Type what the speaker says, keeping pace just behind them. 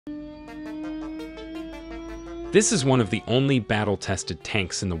This is one of the only battle-tested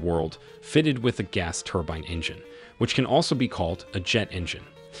tanks in the world fitted with a gas turbine engine, which can also be called a jet engine.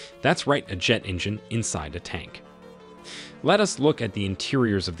 That's right, a jet engine inside a tank. Let us look at the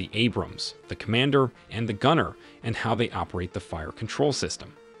interiors of the Abrams, the commander, and the gunner, and how they operate the fire control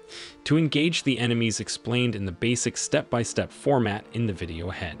system. To engage the enemies explained in the basic step-by-step format in the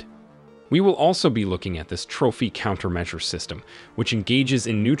video ahead. We will also be looking at this trophy countermeasure system, which engages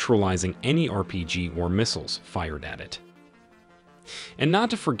in neutralizing any RPG or missiles fired at it. And not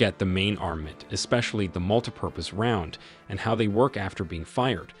to forget the main armament, especially the multipurpose round, and how they work after being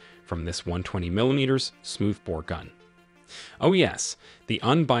fired from this 120mm smoothbore gun. Oh yes, the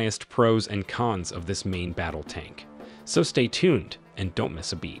unbiased pros and cons of this main battle tank. So stay tuned and don't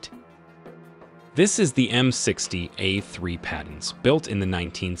miss a beat. This is the M1A2C Pattons, built in the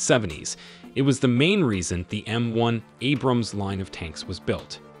 1970s. It was the main reason the M1 Abrams line of tanks was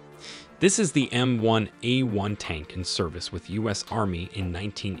built. This is the M1A1 tank in service with US Army in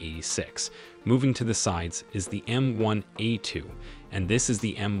 1986. Moving to the sides is the M1A2, and this is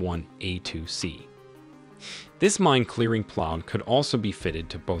the M1A2C. This mine-clearing plow could also be fitted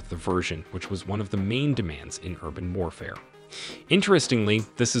to both the version, which was one of the main demands in urban warfare. Interestingly,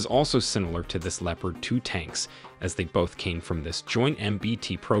 this is also similar to this Leopard 2 tanks, as they both came from this joint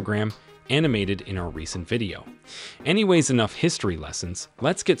MBT program animated in our recent video. Anyways, enough history lessons,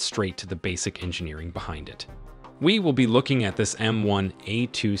 let's get straight to the basic engineering behind it. We will be looking at this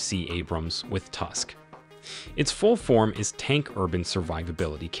M1A2C Abrams with Tusk. Its full form is Tank Urban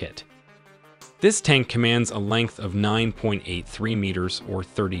Survivability Kit. This tank commands a length of 9.83 meters or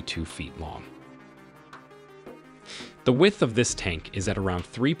 32 feet long. The width of this tank is at around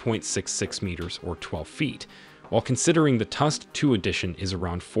 3.66 meters or 12 feet, while considering the Tusk 2 edition is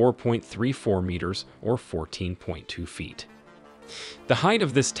around 4.34 meters or 14.2 feet. The height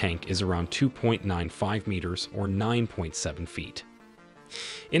of this tank is around 2.95 meters or 9.7 feet.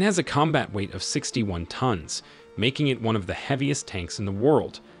 It has a combat weight of 61 tons, making it one of the heaviest tanks in the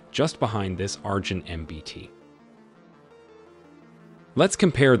world, just behind this Argent MBT. Let's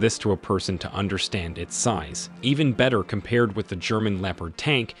compare this to a person to understand its size, even better compared with the German Leopard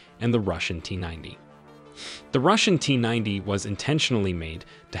tank and the Russian T-90. The Russian T-90 was intentionally made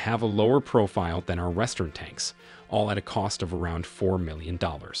to have a lower profile than our Western tanks, all at a cost of around $4 million.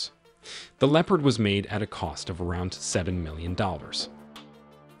 The Leopard was made at a cost of around $7 million.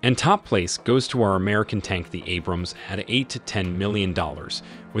 And top place goes to our American tank, the Abrams, at $8 to $10 million,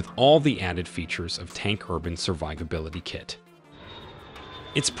 with all the added features of Tank Urban Survivability Kit.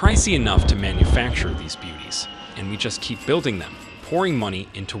 It's pricey enough to manufacture these beauties, and we just keep building them, pouring money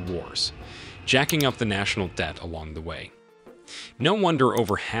into wars, jacking up the national debt along the way. No wonder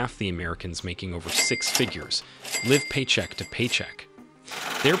over half the Americans making over six figures live paycheck to paycheck.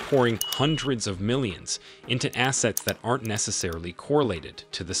 They're pouring hundreds of millions into assets that aren't necessarily correlated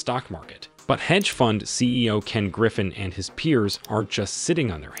to the stock market. But hedge fund CEO Ken Griffin and his peers aren't just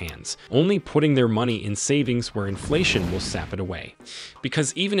sitting on their hands, only putting their money in savings where inflation will sap it away.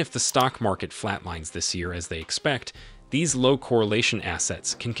 Because even if the stock market flatlines this year as they expect, these low correlation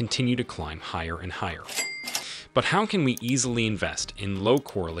assets can continue to climb higher and higher. But how can we easily invest in low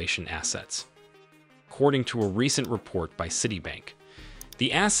correlation assets? According to a recent report by Citibank,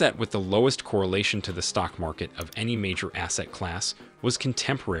 the asset with the lowest correlation to the stock market of any major asset class was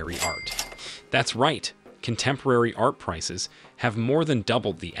contemporary art. That's right, contemporary art prices have more than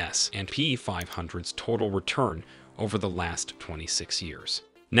doubled the S&P 500's total return over the last 26 years.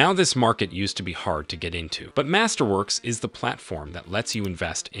 Now, this market used to be hard to get into, but Masterworks is the platform that lets you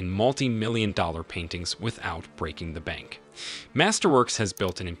invest in multi-million-dollar paintings without breaking the bank. Masterworks has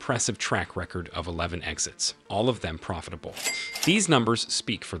built an impressive track record of 11 exits, all of them profitable. These numbers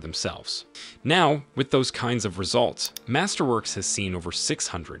speak for themselves. Now, with those kinds of results, Masterworks has seen over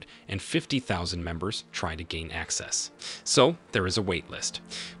 650,000 members try to gain access. So, there is a wait list.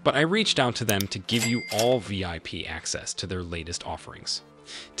 But I reached out to them to give you all VIP access to their latest offerings.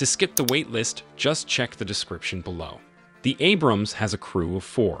 To skip the wait list, just check the description below. The Abrams has a crew of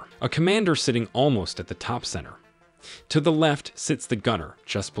 4, a commander sitting almost at the top center. To the left sits the gunner,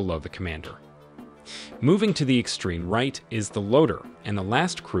 just below the commander. Moving to the extreme right is the loader, and the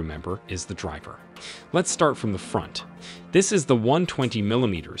last crew member is the driver. Let's start from the front. This is the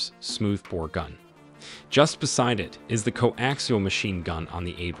 120mm smoothbore gun. Just beside it is the coaxial machine gun on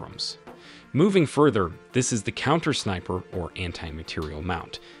the Abrams. Moving further, this is the counter-sniper or anti-material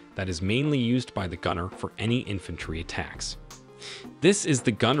mount that is mainly used by the gunner for any infantry attacks. This is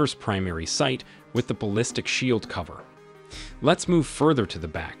the gunner's primary sight with the ballistic shield cover. Let's move further to the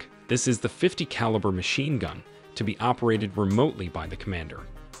back. This is the .50 caliber machine gun to be operated remotely by the commander.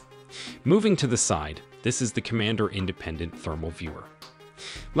 Moving to the side, this is the Commander Independent Thermal Viewer.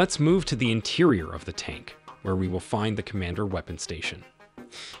 Let's move to the interior of the tank, where we will find the Commander Weapon Station.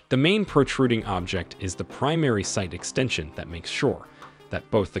 The main protruding object is the primary sight extension that makes sure that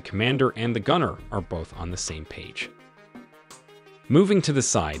both the Commander and the Gunner are both on the same page. Moving to the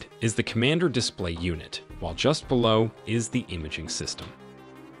side is the Commander Display Unit, while just below is the Imaging System.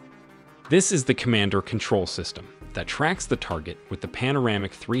 This is the Commander Control System that tracks the target with the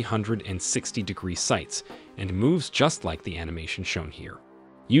panoramic 360-degree sights and moves just like the animation shown here.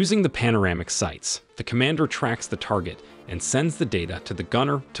 Using the panoramic sights, the Commander tracks the target and sends the data to the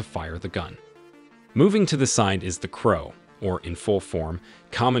Gunner to fire the gun. Moving to the side is the Crow, or in full form,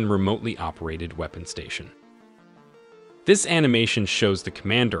 Common Remotely Operated Weapon Station. This animation shows the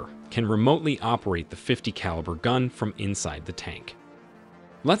Commander can remotely operate the 50 caliber gun from inside the tank.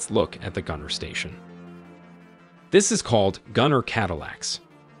 Let's look at the Gunner Station. This is called Gunner Cadillacs.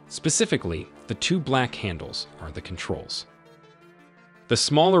 Specifically, the two black handles are the controls. The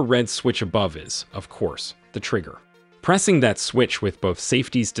smaller red switch above is, of course, the trigger. Pressing that switch with both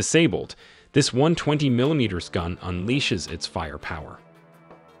safeties disabled, this 120mm gun unleashes its firepower.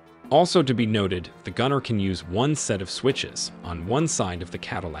 Also to be noted, the gunner can use one set of switches on one side of the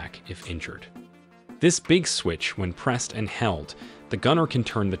Cadillac if injured. This big switch, when pressed and held, the gunner can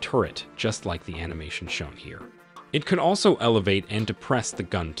turn the turret just like the animation shown here. It could also elevate and depress the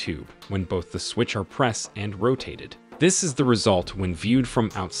gun tube when both the switch are pressed and rotated. This is the result when viewed from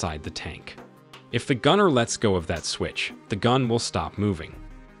outside the tank. If the gunner lets go of that switch, the gun will stop moving.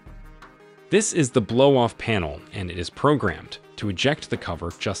 This is the blow-off panel, and it is programmed to eject the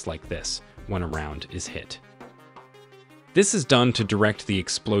cover just like this when a round is hit. This is done to direct the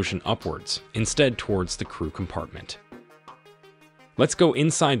explosion upwards instead towards the crew compartment. Let's go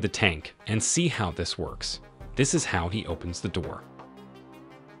inside the tank and see how this works. This is how he opens the door.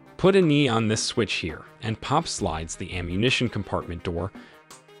 Put a knee on this switch here and pop slides the ammunition compartment door.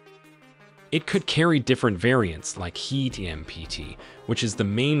 It could carry different variants like Heat MPT, which is the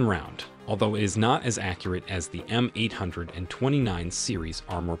main round, although it is not as accurate as the M1A2 series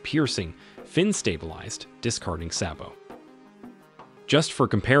armor-piercing, fin-stabilized, discarding sabot. Just for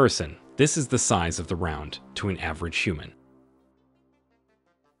comparison, this is the size of the round to an average human.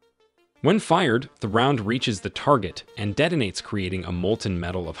 When fired, the round reaches the target and detonates, creating a molten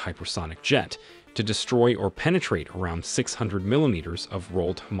metal of hypersonic jet to destroy or penetrate around 600mm of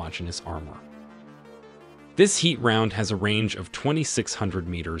rolled homogeneous armor. This heat round has a range of 2,600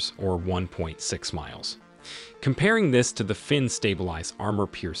 meters or 1.6 miles. Comparing this to the fin-stabilized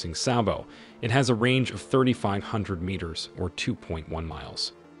armor-piercing sabot, it has a range of 3,500 meters or 2.1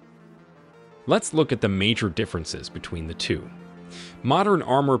 miles. Let's look at the major differences between the two. Modern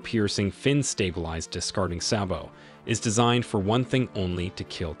armor-piercing fin-stabilized discarding sabot is designed for one thing only: to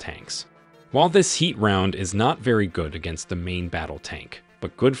kill tanks. While this heat round is not very good against the main battle tank,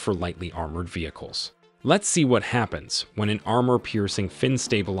 but good for lightly armored vehicles. Let's see what happens when an armor-piercing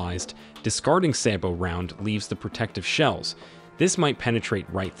fin-stabilized discarding sabot round leaves the protective shells. This might penetrate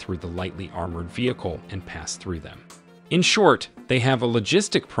right through the lightly armored vehicle and pass through them. In short, they have a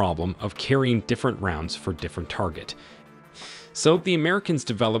logistic problem of carrying different rounds for different target. So the Americans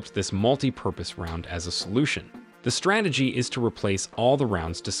developed this multi-purpose round as a solution. The strategy is to replace all the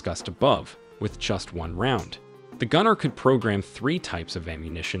rounds discussed above with just one round. The gunner could program 3 types of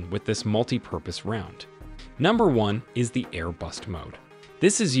ammunition with this multi-purpose round. Number 1 is the air bust mode.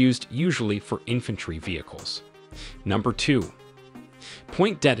 This is used usually for infantry vehicles. Number 2,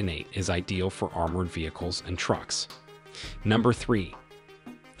 point detonate is ideal for armored vehicles and trucks. Number 3,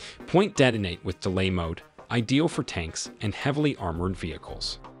 point detonate with delay mode, ideal for tanks and heavily armored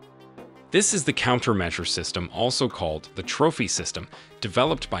vehicles. This is the countermeasure system, also called the trophy system,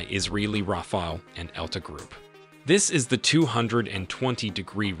 developed by Israeli Rafael and Elta Group. This is the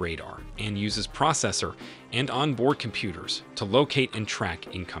 220-degree radar and uses processor and onboard computers to locate and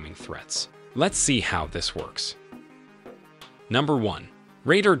track incoming threats. Let's see how this works. Number 1.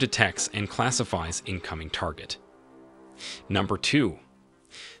 Radar detects and classifies incoming target. Number 2.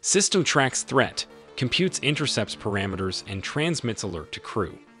 System tracks threat, computes intercepts parameters, and transmits alert to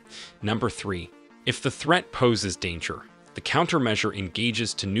crew. Number 3. If the threat poses danger, the countermeasure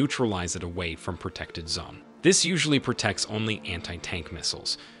engages to neutralize it away from protected zone. This usually protects only anti-tank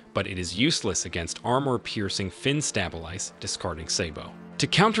missiles, but it is useless against armor-piercing fin-stabilized discarding sabot. To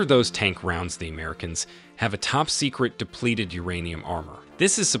counter those tank rounds, the Americans have a top-secret depleted uranium armor.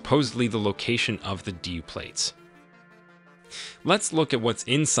 This is supposedly the location of the DU plates. Let's look at what's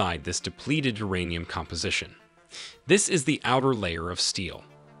inside this depleted uranium composition. This is the outer layer of steel.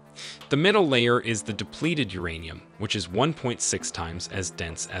 The middle layer is the depleted uranium, which is 1.6 times as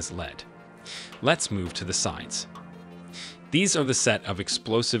dense as lead. Let's move to the sides. These are the set of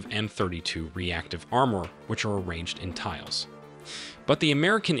explosive M32 reactive armor, which are arranged in tiles. But the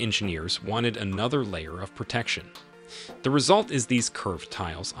American engineers wanted another layer of protection. The result is these curved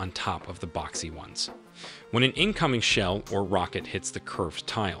tiles on top of the boxy ones. When an incoming shell or rocket hits the curved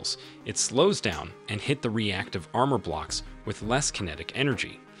tiles, it slows down and hits the reactive armor blocks with less kinetic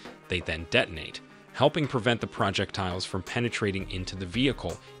energy. They then detonate, helping prevent the projectiles from penetrating into the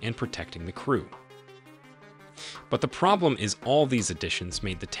vehicle and protecting the crew. But the problem is all these additions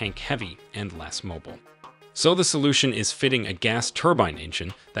made the tank heavy and less mobile. So the solution is fitting a gas turbine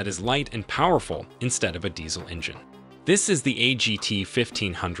engine that is light and powerful instead of a diesel engine. This is the AGT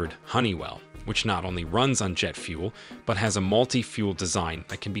 1500 Honeywell, which not only runs on jet fuel, but has a multi-fuel design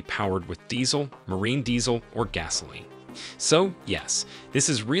that can be powered with diesel, marine diesel, or gasoline. So yes, this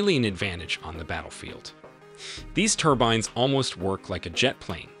is really an advantage on the battlefield. These turbines almost work like a jet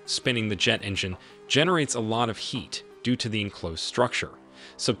plane. Spinning the jet engine generates a lot of heat due to the enclosed structure.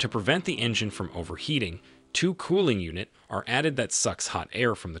 So to prevent the engine from overheating, two cooling units are added that sucks hot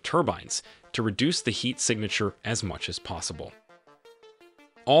air from the turbines to reduce the heat signature as much as possible.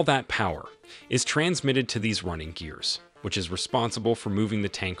 All that power is transmitted to these running gears, which is responsible for moving the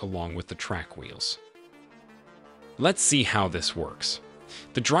tank along with the track wheels. Let's see how this works.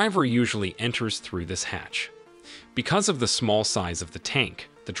 The driver usually enters through this hatch. Because of the small size of the tank,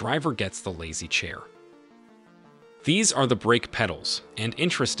 the driver gets the lazy chair. These are the brake pedals, and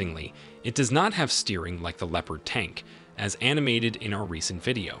interestingly, it does not have steering like the Leopard tank, as animated in our recent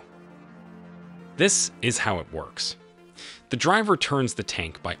video. This is how it works. The driver turns the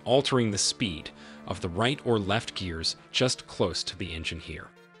tank by altering the speed of the right or left gears just close to the engine here.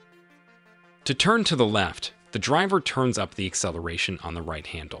 To turn to the left, the driver turns up the acceleration on the right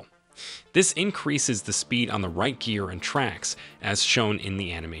handle. This increases the speed on the right gear and tracks, as shown in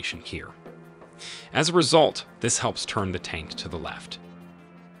the animation here. As a result, this helps turn the tank to the left.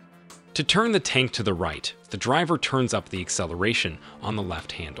 To turn the tank to the right, the driver turns up the acceleration on the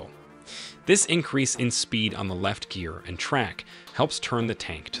left handle. This increase in speed on the left gear and track helps turn the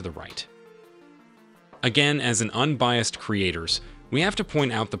tank to the right. Again, as an unbiased creators, we have to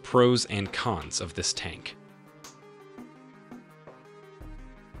point out the pros and cons of this tank.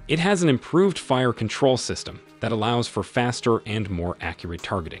 It has an improved fire control system that allows for faster and more accurate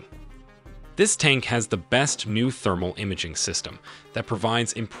targeting. This tank has the best new thermal imaging system that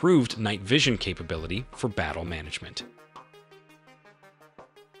provides improved night vision capability for battle management.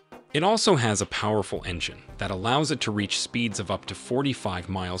 It also has a powerful engine that allows it to reach speeds of up to 45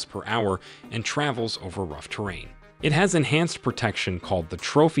 miles per hour and travels over rough terrain. It has enhanced protection called the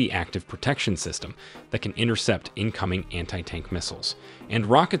Trophy Active Protection System that can intercept incoming anti-tank missiles, and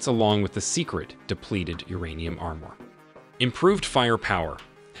rockets along with the secret depleted uranium armor. Improved firepower,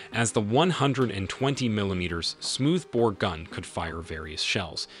 as the 120mm smoothbore gun could fire various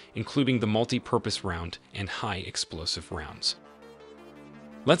shells, including the multipurpose round and high explosive rounds.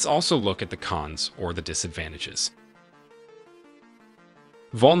 Let's also look at the cons or the disadvantages.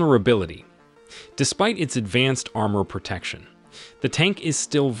 Vulnerability. Despite its advanced armor protection, the tank is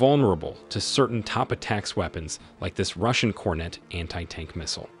still vulnerable to certain top attacks weapons like this Russian Kornet anti-tank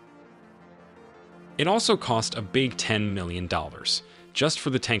missile. It also cost a big $10 million just for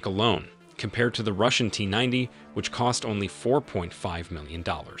the tank alone, compared to the Russian T-90, which cost only $4.5 million.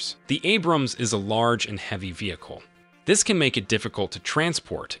 The Abrams is a large and heavy vehicle. This can make it difficult to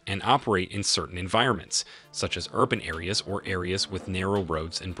transport and operate in certain environments, such as urban areas or areas with narrow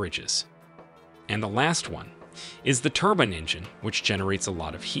roads and bridges. And the last one is the turbine engine, which generates a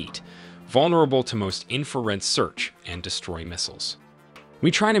lot of heat, vulnerable to most infrared search and destroy missiles.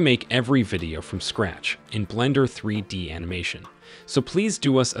 We try to make every video from scratch in Blender 3D animation, so please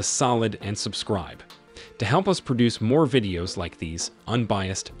do us a solid and subscribe to help us produce more videos like these,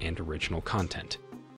 unbiased and original content.